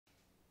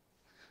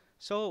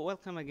So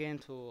welcome again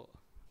to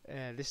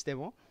this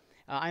demo.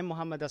 I'm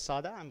Mohammed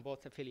Asada. I'm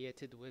both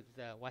affiliated with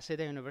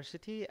Waseda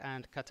University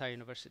and Qatar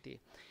University.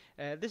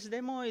 This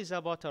demo is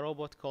about a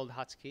robot called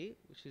Husky,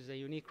 which is a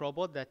unique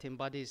robot that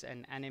embodies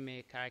an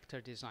anime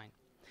character design.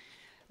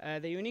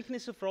 The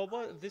uniqueness of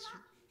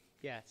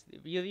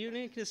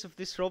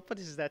this robot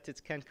is that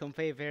it can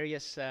convey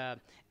various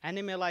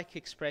anime-like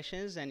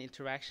expressions and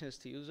interactions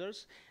to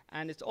users,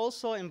 and it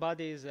also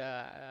embodies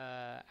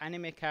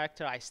anime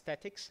character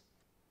aesthetics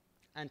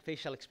and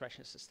facial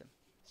expression system.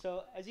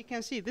 So as you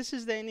can see, this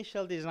is the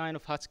initial design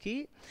of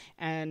Husky,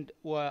 and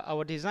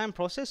our design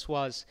process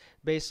was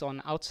based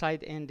on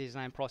outside-in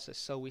design process.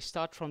 So we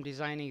start from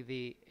designing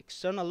the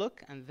external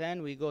look, and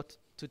then we go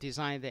to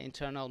design the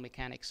internal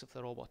mechanics of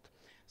the robot.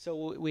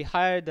 So we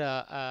hired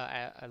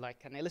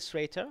like an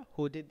illustrator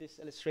who did this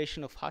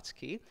illustration of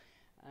Hatsuki,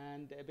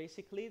 and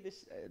basically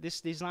this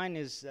design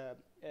is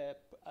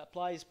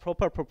applies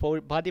proper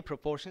body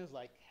proportions,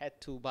 like head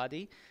to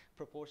body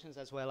proportions,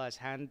 as well as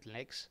hand,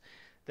 legs,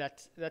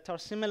 that are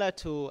similar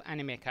to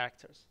anime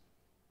characters.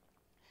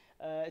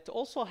 It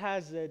also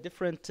has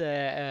different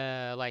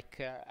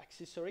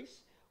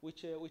accessories,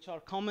 which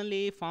are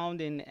commonly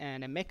found in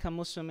a mecha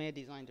musume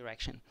design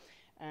direction.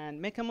 And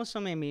mecha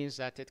musume means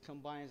that it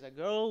combines a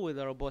girl with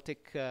a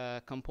robotic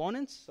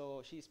components,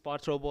 so she's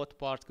part robot,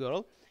 part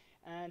girl.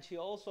 And she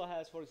also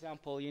has, for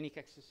example, unique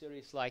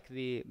accessories like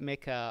the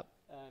mecha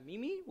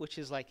Mimi, which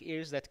is like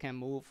ears that can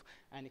move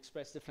and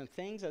express different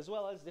things, as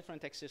well as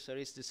different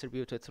accessories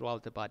distributed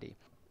throughout the body.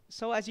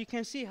 So as you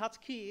can see,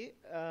 Hatsuki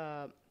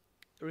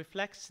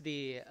reflects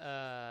the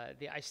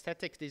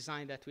aesthetic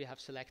design that we have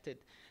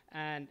selected.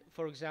 And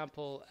for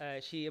example,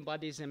 she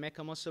embodies the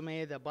mecha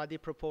musume, the body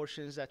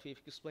proportions that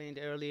we've explained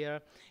earlier.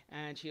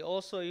 And she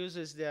also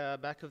uses the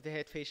back of the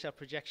head facial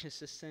projection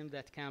system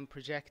that can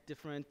project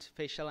different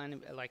facial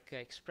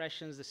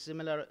expressions,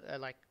 similar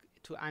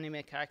to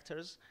anime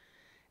characters.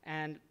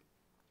 And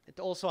it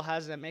also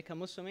has a mecha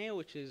musume,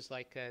 which is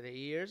like the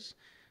ears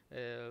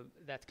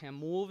that can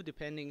move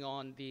depending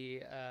on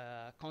the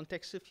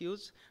context of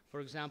use.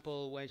 For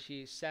example, when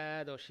she's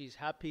sad or she's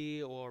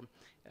happy, or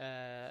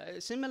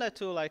similar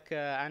to like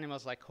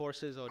animals like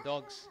horses or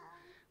dogs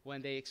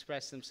when they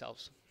express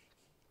themselves.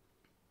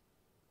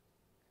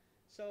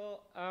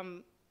 So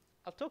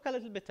I'll talk a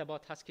little bit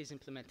about Husky's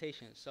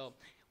implementation. So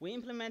we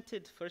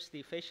implemented first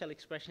the facial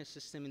expression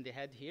system in the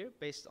head here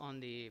based on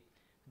the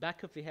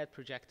back of the head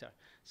projector.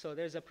 So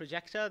there's a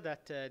projector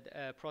that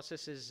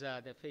processes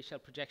the facial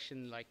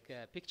projection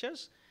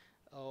pictures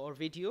or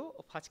video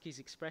of Husky's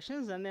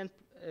expressions, and then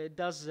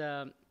does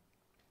the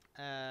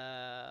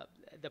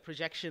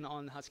projection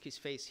on Husky's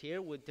face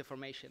here with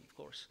deformation, of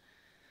course.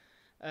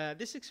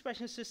 This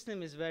expression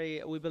system is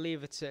we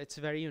believe it's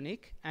very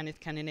unique, and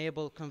it can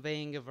enable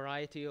conveying a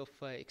variety of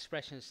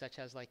expressions, such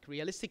as like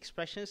realistic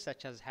expressions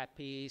such as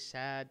happy,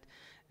 sad,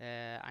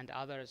 and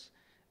others.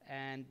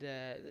 And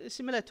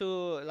similar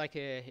to like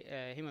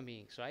human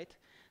beings, right?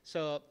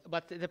 So,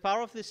 but the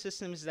power of this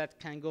system is that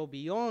can go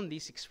beyond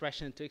these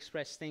expressions to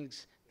express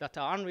things that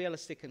are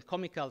unrealistic and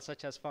comical,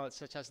 such as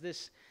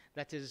this,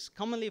 that is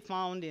commonly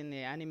found in the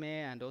anime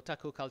and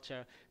otaku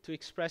culture, to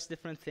express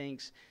different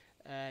things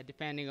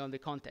depending on the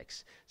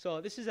context.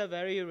 So this is a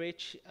very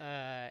rich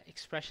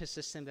expression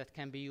system that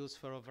can be used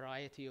for a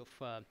variety of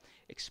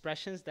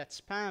expressions that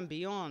span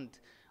beyond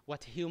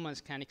what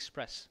humans can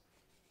express.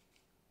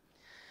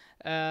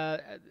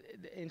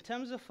 In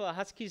terms of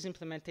Husky's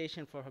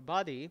implementation for her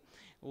body,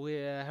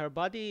 her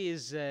body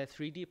is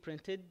 3D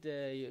printed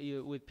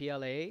with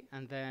PLA,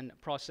 and then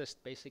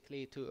processed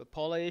basically to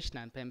polished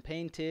and then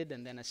painted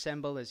and then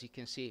assembled, as you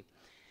can see.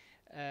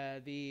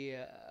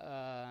 The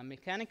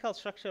mechanical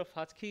structure of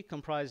Husky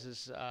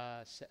comprises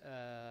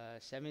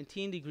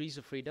 17 degrees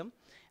of freedom,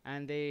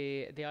 and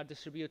they are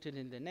distributed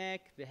in the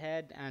neck, the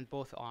head, and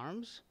both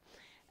arms.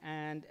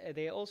 And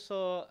they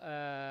also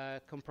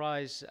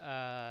comprise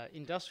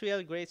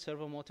industrial-grade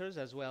servo motors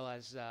as well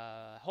as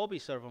hobby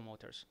servo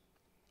motors.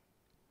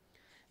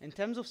 In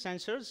terms of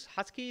sensors,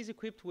 Husky is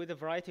equipped with a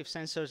variety of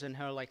sensors in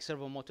her, like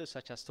servo motors,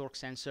 such as torque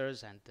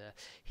sensors and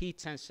heat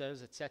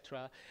sensors,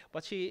 etc.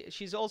 But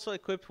she's also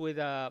equipped with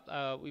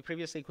we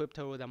previously equipped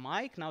her with a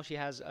mic. Now she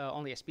has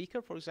only a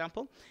speaker, for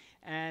example.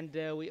 And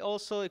we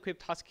also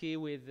equipped Husky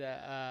with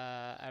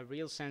a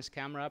real sense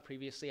camera,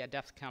 previously a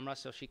depth camera,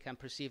 so she can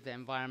perceive the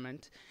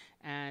environment.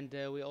 And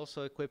we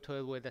also equipped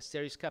her with a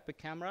stereoscopic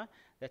camera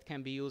that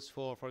can be used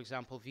for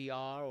example,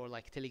 VR or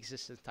like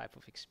teleexistence type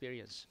of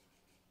experience.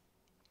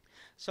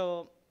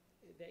 So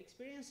the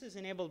experiences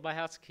enabled by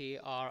Husky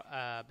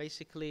are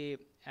basically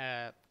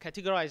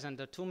categorized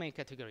under two main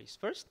categories.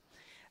 First,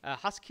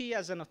 Husky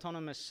as an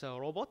autonomous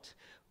robot,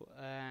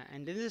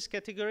 and in this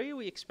category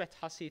we expect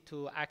Husky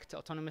to act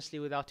autonomously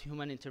without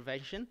human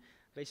intervention.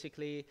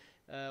 Basically,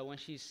 when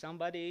she's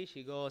somebody,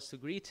 she goes to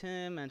greet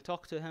him and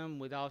talk to him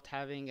without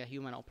having a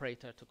human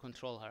operator to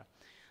control her.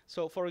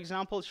 So for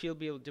example, she'll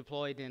be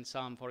deployed in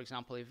some, for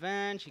example,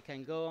 event. She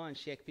can go and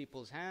shake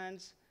people's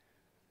hands,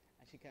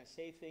 and she can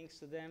say things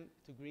to them,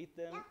 to greet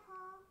them.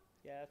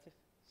 Yeah,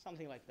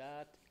 something like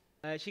that.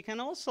 She can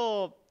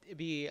also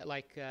be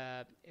like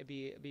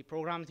be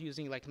programmed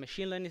using like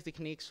machine learning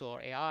techniques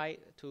or AI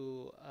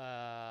to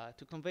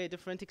convey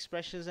different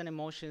expressions and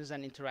emotions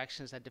and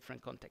interactions at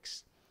different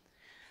contexts.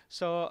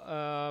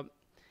 So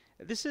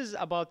this is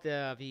about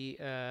the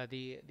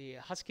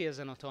Husky as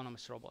an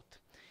autonomous robot.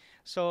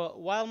 So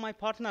while my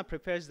partner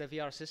prepares the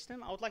VR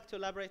system, I would like to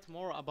elaborate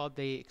more about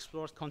the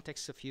explored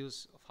context of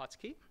use of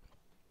Husky.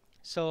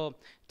 So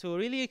to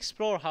really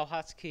explore how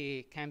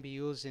Husky can be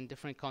used in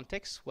different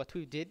contexts, what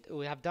we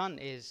have done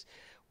is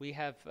we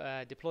have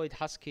deployed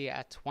Husky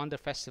at Wonder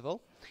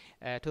Festival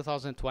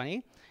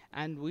 2020,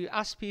 and we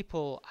asked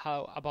people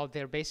about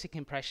their basic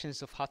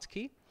impressions of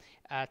Husky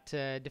at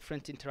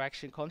different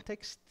interaction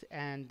contexts,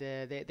 and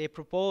they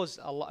propose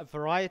a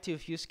variety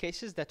of use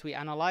cases that we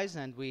analyze,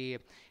 and we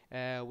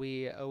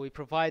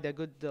provide a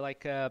good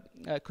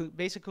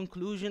basic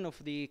conclusion of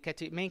the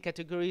main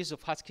categories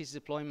of Husky's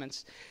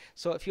deployments.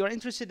 So if you're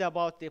interested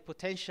about the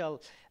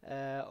potential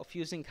of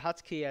using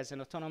Husky as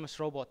an autonomous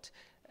robot,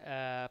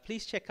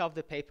 please check out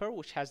the paper,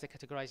 which has the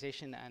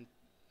categorization and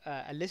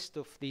a list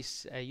of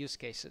these use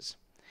cases.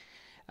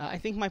 I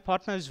think my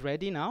partner is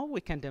ready now.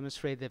 We can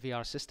demonstrate the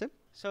VR system.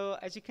 So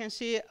as you can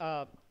see,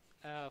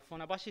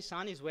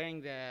 Funabashi-san is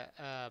wearing the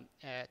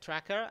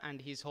tracker,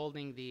 and he's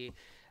holding the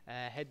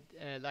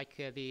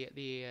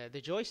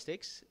the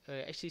joysticks,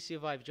 HTC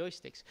Vive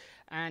joysticks.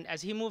 And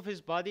as he moves his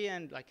body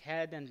and like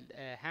head and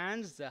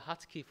hands, the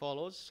Husky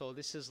follows. So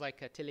this is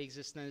like a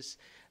teleexistence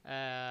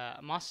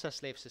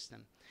master-slave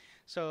system.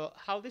 So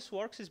how this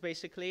works is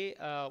basically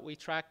we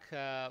track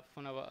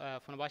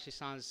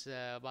Funabashi-san's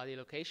body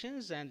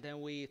locations, and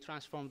then we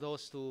transform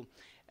those to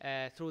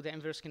through the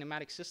inverse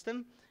kinematic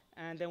system,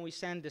 and then we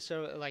send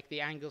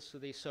the angles to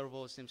the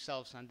servos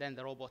themselves, and then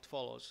the robot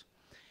follows.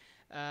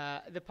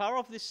 The power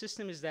of this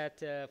system is that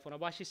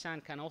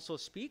Funabashi-san can also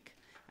speak,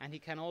 and he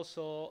can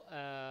also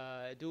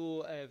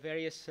do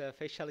various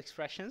facial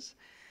expressions.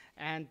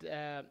 And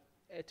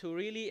to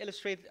really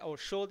illustrate or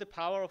show the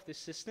power of this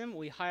system,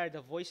 we hired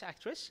a voice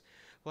actress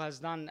who has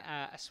done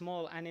a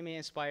small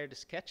anime-inspired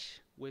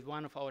sketch with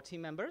one of our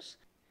team members.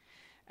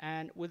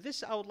 And with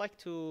this, I would like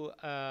to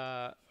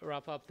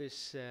wrap up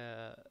this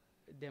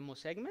demo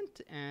segment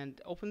and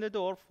open the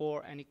door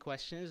for any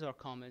questions or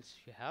comments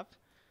you have.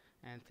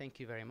 And thank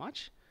you very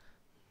much.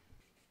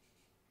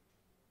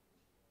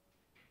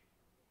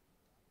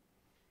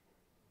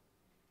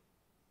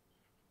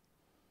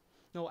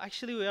 No,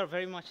 actually, we are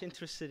very much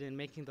interested in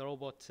making the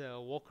robot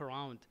walk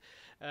around,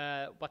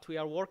 but we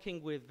are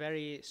working with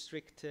very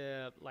strict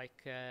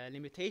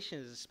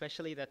limitations,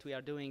 especially that we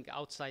are doing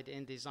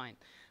outside-in design.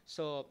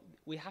 So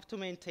we have to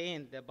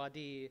maintain the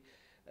body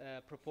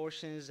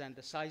proportions and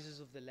the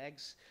sizes of the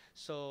legs.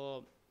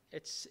 So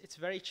it's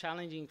very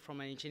challenging from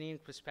an engineering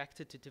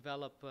perspective to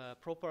develop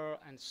proper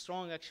and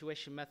strong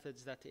actuation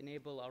methods that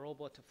enable a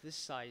robot of this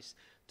size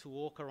to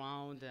walk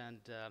around and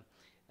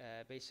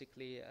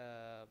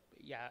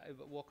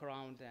walk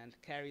around and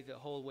carry the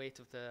whole weight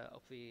of the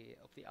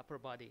upper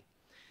body.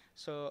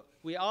 So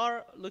we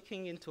are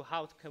looking into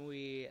how can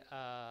we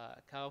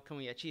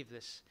achieve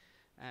this,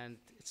 and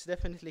it's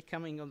definitely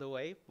coming on the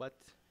way, but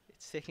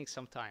it's taking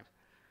some time.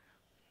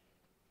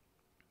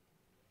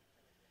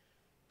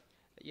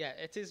 Yeah,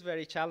 it is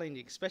very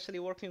challenging, especially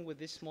working with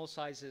these small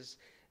sizes.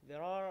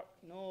 There are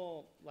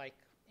no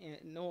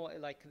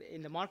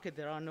in the market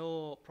there are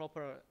no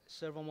proper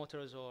servo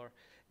motors or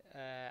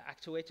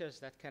actuators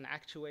that can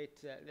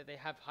actuate. They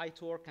have high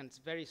torque and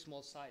very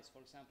small size.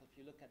 For example, if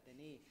you look at the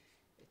knee,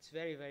 it's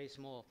very, very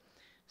small.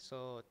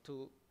 So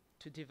to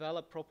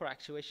develop proper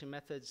actuation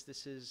methods,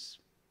 this is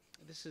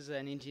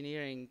an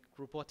engineering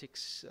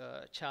robotics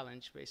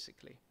challenge,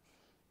 basically.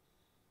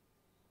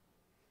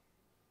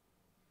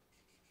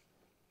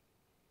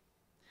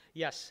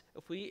 Yes,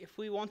 if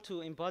we want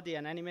to embody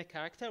an anime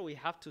character, we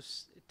have to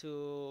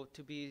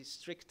be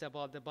strict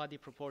about the body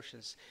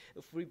proportions.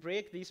 If we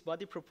break these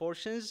body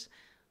proportions,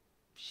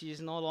 she is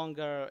no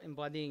longer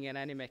embodying an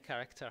anime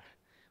character.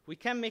 We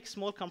can make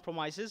small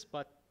compromises,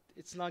 but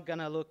it's not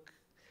gonna look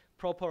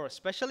proper,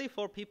 especially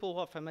for people who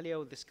are familiar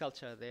with this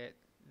culture.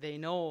 They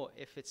know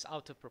if it's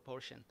out of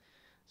proportion.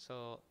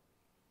 So,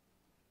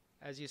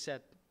 as you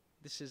said,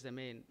 this is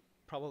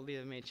probably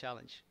the main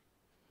challenge.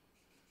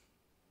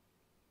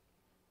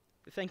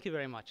 Thank you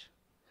very much.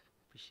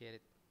 Appreciate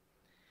it.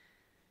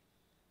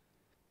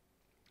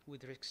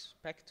 With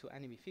respect to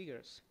anime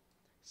figures,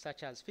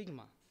 such as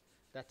Figma,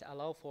 that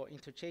allow for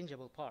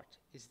interchangeable parts,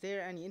 is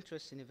there any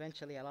interest in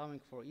eventually allowing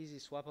for easy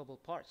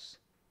swappable parts?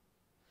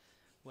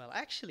 Well,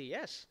 actually,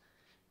 yes.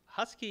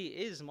 Husky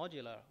is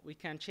modular. We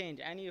can change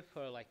any of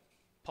her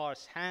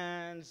parts,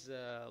 hands,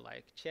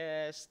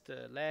 chest,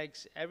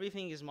 legs,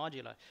 everything is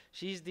modular.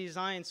 She's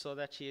designed so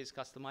that she is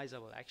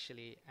customizable,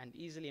 actually, and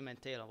easily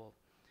maintainable.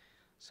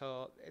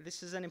 So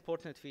this is an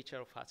important feature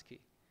of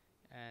Husky,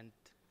 and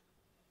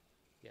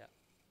yeah.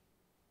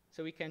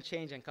 So we can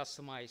change and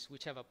customize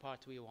whichever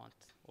part we want,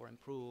 or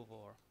improve,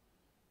 or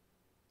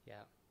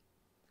yeah.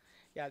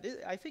 Yeah,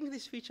 I think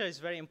this feature is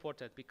very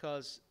important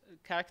because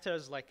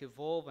characters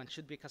evolve and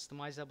should be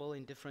customizable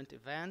in different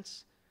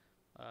events.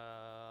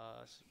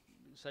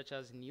 such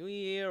as New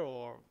Year,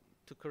 or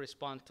to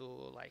correspond to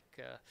like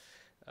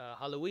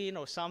Halloween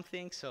or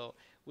something. So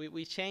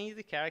we change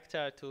the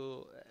character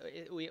to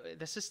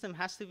the system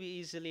has to be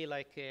easily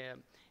like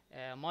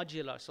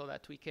modular, so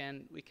that we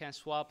can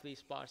swap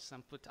these parts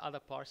and put other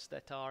parts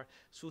that are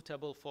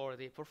suitable for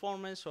the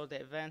performance or the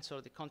events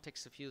or the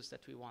context of use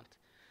that we want.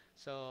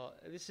 So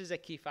this is a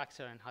key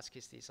factor in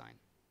Husky's design.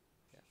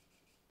 Yeah.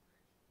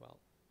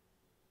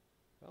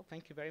 Well,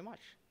 thank you very much.